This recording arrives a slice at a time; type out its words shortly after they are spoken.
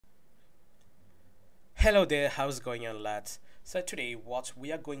Hello there, how's it going on, lads? So today what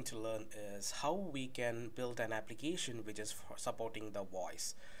we are going to learn is how we can build an application which is for supporting the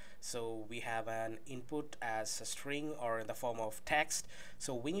voice. So we have an input as a string or in the form of text,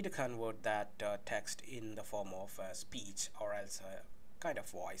 so we need to convert that text in the form of speech or else a kind of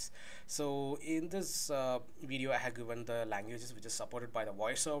voice. So in this video I have given the languages which is supported by the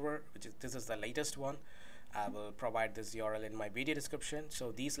voiceover, which is this is the latest one. I will provide this URL in my video description.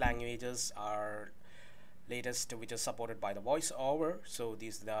 So these languages are latest which is supported by the voiceover, so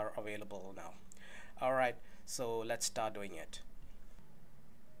these are available now. Alright, so let's start doing it.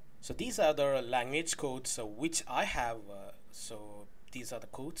 So these are the language codes which I have, so these are the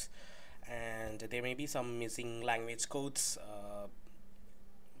codes, and there may be some missing language codes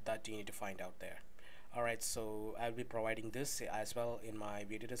that you need to find out there. Alright, so I'll be providing this as well in my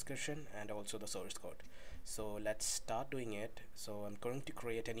video description and also the source code. So let's start doing it. So I'm going to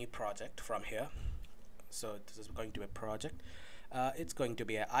create a new project from here. So this is going to be a project. It's going to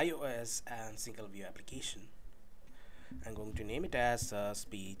be an iOS and single view application. I'm going to name it as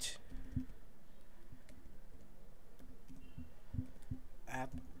speech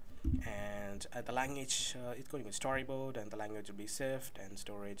app, and the language it's going to be storyboard, and the language will be Swift, and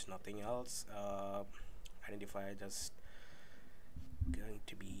storage nothing else. Identifier just going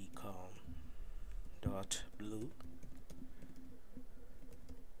to be com.blue.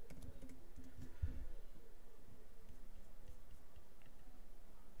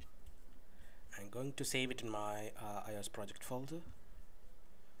 I'm going to save it in my iOS project folder.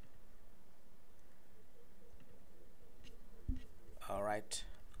 Alright,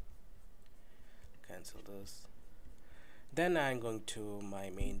 cancel this. Then I'm going to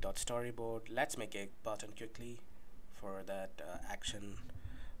my main.storyboard. Let's make a button quickly. For that action,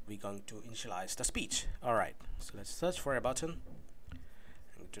 we're going to initialize the speech. Alright, so let's search for a button.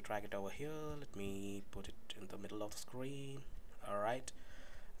 I'm going to drag it over here. Let me put it in the middle of the screen. Alright,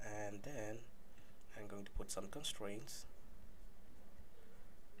 and then I'm going to put some constraints.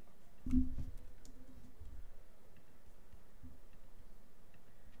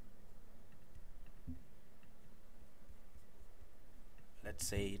 Let's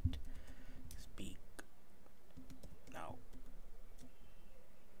say it speak now.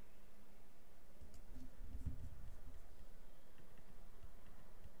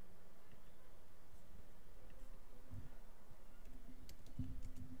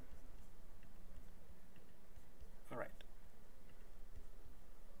 Alright.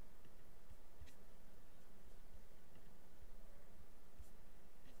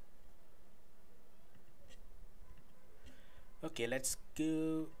 Okay, let's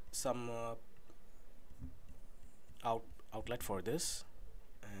give some outlet for this,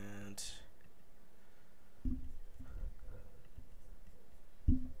 and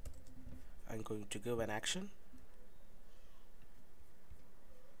I'm going to give an action.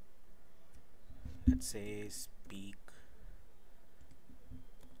 Let's say speak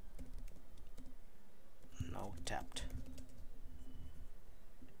now tapped.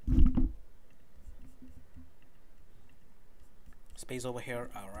 Space over here.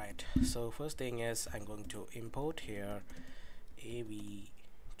 Alright, so first thing is I'm going to import here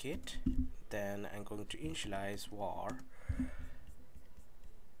AVKit, then I'm going to initialize var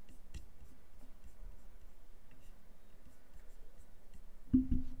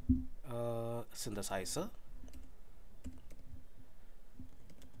synthesizer.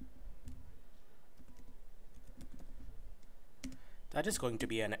 That is going to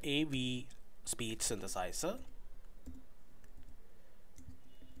be an AVSpeechSynthesizer.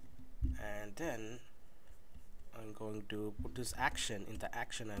 And then I'm going to put this action in the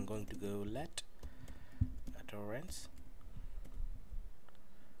action. I'm going to go let utterance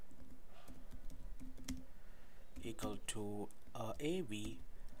equal to AV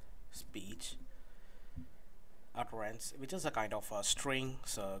speech utterance, which is a kind of a string.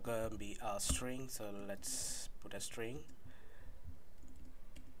 So gonna be a string. So let's put a string.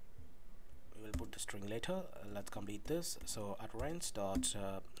 We will put the string later. Let's complete this. So utterance dot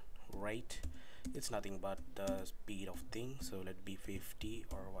rate, it's nothing but the speed of thing, so let it be 50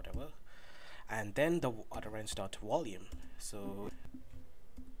 or whatever, and then the utterance dot volume. So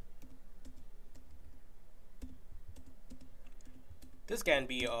this can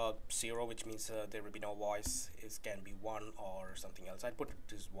be 0, which means there will be no voice. It can be 1 or something else. I put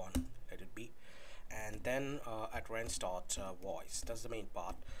this 1, let it be, and then utterance dot voice. That's the main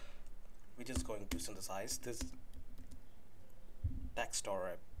part, which is going to synthesize this text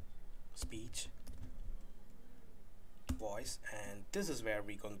or speech voice, and this is where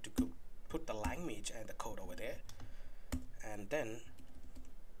we're going to put the language and the code over there. And then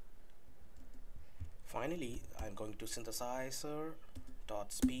Finally, I'm going to synthesizer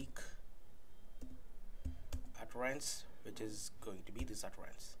dot speak utterance, which is going to be this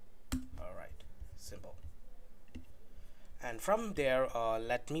utterance. Alright, simple. And from there,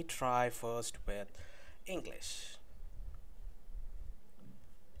 let me try first with English.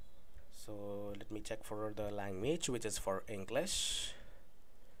 So let me check for the language, which is for English.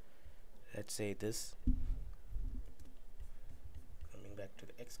 Let's say this. Coming back to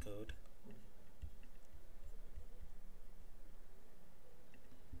the Xcode.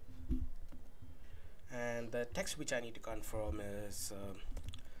 And the text which I need to confirm is,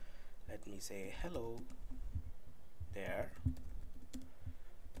 let me say, hello there,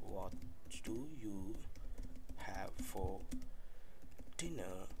 what do you have for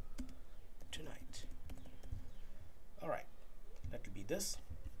dinner tonight? Alright, that will be this.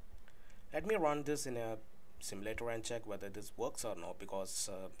 Let me run this in a simulator and check whether this works or not, because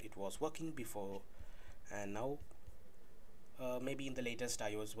it was working before, and now maybe in the latest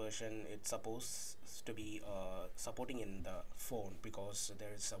iOS version it's supposed to be supporting in the phone, because there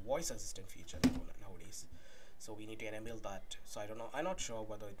is a voice assistant feature nowadays, so we need to enable that. So I don't know, I'm not sure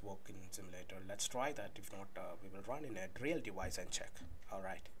whether it works in simulator. Let's try that. If not, we will run in a real device and check.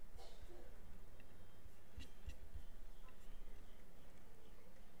 Alright.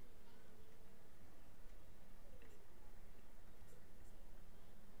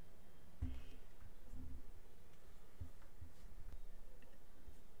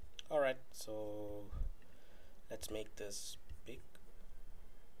 Alright, so let's make this big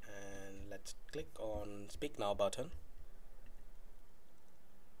and let's click on speak now button.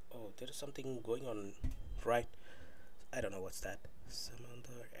 Oh, there is something going on, right? I don't know what's that. Some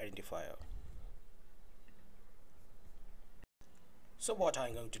other identifier. So what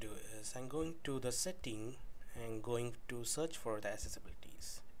I'm going to do is I'm going to the setting and going to search for the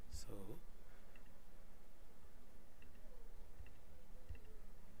accessibilities. So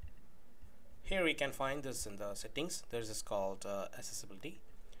here we can find this in the settings. There's this called accessibility,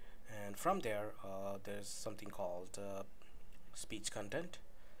 and from there there's something called speech content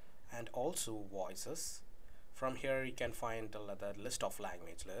and also voices. From here you can find the list of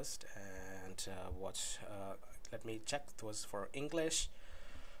language list, and let me check those for English.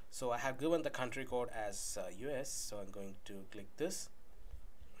 So I have given the country code as US, so I'm going to click this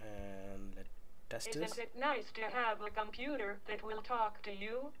and let's test this. Isn't it nice to have a computer that will talk to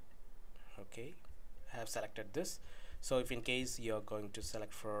you? Okay, I have selected this. So if in case you're going to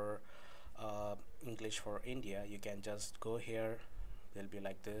select for English for India, you can just go here. They'll be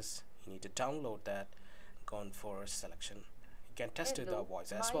like this. You need to download that, go on for selection. You can test the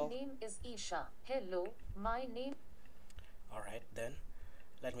voice as well. My name is Isha. Hello, my name. Alright, then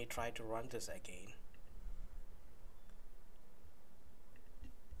let me try to run this again.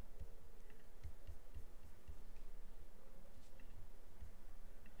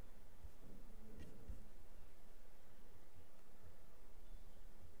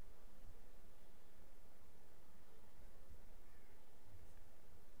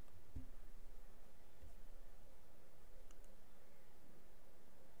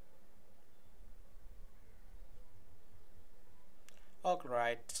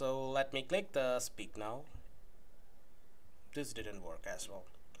 Alright, so let me click the speak now. This didn't work as well.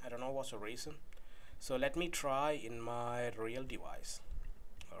 I don't know what's the reason. So let me try in my real device.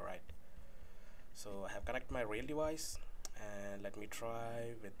 Alright, so I have connected my real device and let me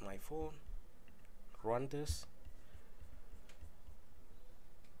try with my phone. Run this.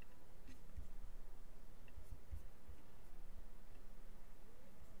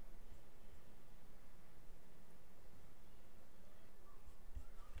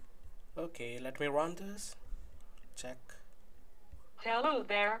 Okay, let me run this. Check. Hello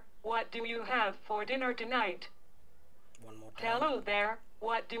there, what do you have for dinner tonight? One more time. Hello there,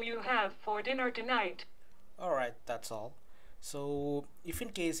 what do you have for dinner tonight? Alright, that's all. So if in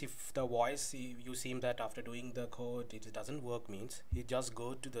case if the voice you seem that after doing the code it doesn't work, means you just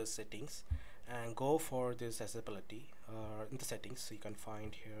go to the settings and go for this accessibility. In the settings you can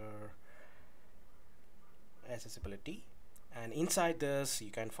find here accessibility, and inside this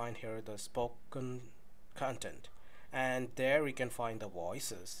you can find here the spoken content, and there we can find the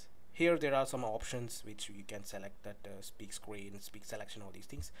voices. Here there are some options which you can select, that speak screen, speak selection, all these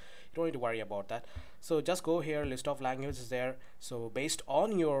things. You don't need to worry about that. So just go here, list of languages there. So based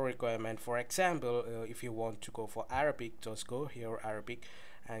on your requirement, for example, if you want to go for Arabic, just go here Arabic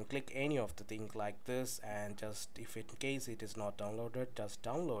and click any of the things like this, and just if in case it is not downloaded, just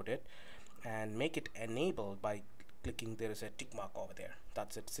download it and make it enabled by clicking. There is a tick mark over there.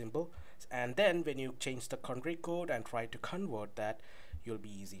 That's it, simple. And then when you change the country code and try to convert that, you'll be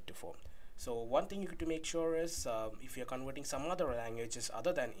easy to form. So one thing you have to make sure is if you're converting some other languages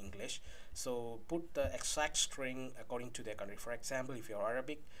other than English, so put the exact string according to their country. For example, if you're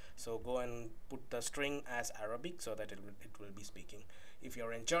Arabic, so go and put the string as Arabic so that it will be speaking. If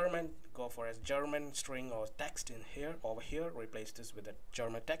you're in German, go for a German string or text in here, over here, replace this with a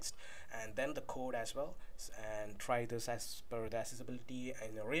German text and then the code as well, and try this as per the accessibility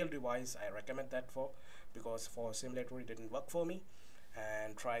in a real device. I recommend that for, because for simulator it didn't work for me,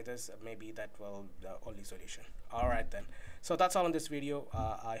 and try this, maybe that will the only solution. Alright then, so that's all in this video.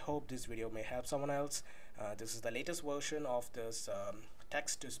 I hope this video may help someone else. This is the latest version of this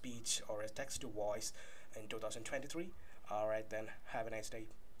text to speech or a text to voice in 2023. Alright then, have a nice day.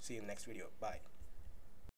 See you in the next video. Bye.